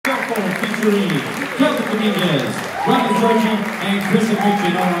featuring Celtic Dominguez, Robin Georgie, and Chris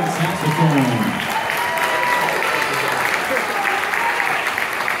Richard on saxophone.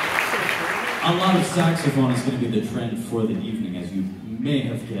 A lot of saxophone is going to be the trend for the evening, as you may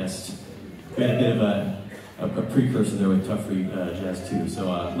have guessed. We had a bit of a precursor there with Tuffree Jazz 2. So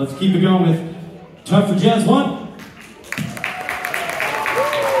let's keep it going with Tuffree Jazz 1.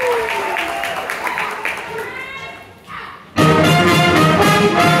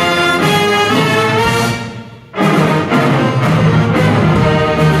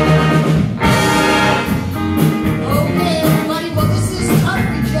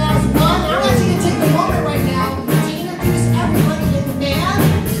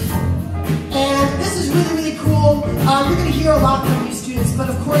 You're going to hear a lot from these students, but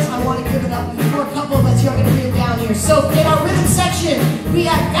of course I want to give it up for a couple that you're going to hear down here. So in our rhythm section, we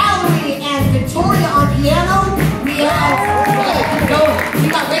have Valerie and Victoria on piano. We have, keep going. We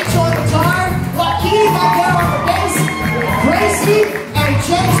got Rachel on guitar, Joaquin back there on the bass, Gracie and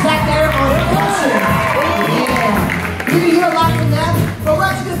James back there on the percussion. Yeah. You're going to hear a lot from them, but we're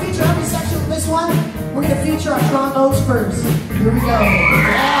actually going to feature every section of this one. We're going to feature our trombones first. Here we go.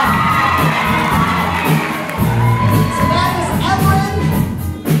 Yeah.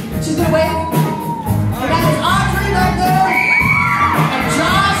 She's gonna wave. And that is Audrey right there. And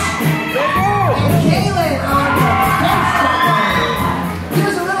Josh. And Kaylin on the bass trombone.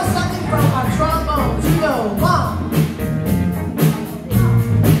 Here's a little something from our trombones. You know, one.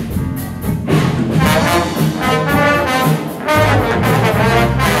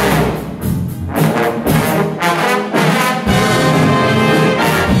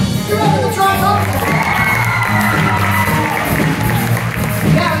 You ready for the trombone?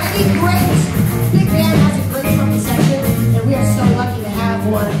 Big band has a great trumpet section, and we are so lucky to have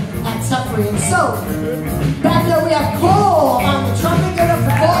one at Tuffree. And so, back there we have Cole on the trumpet. Give it up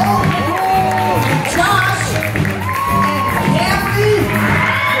for Cole. And Josh. And Henry.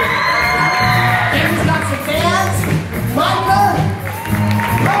 Henry's got some fans. Micah.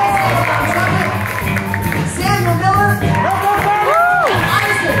 On trumpet. Samuel Miller. And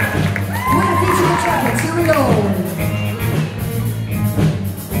Isaac. We're going to feature the trumpets. Here we go.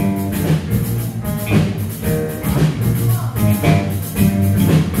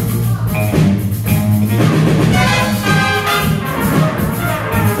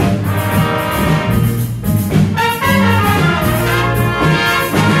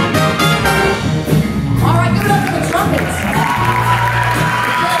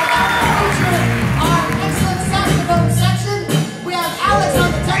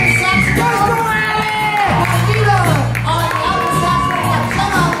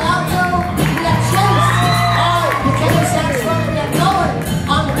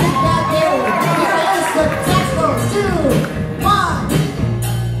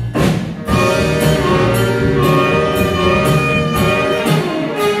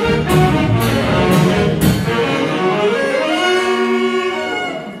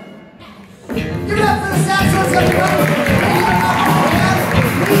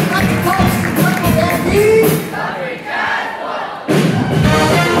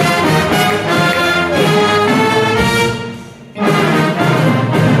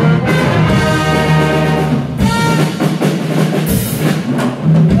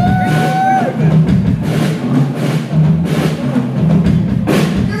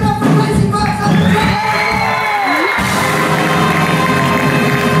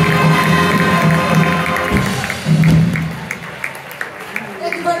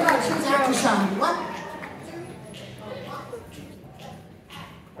 Thank you very much. Here's Aftershock. What?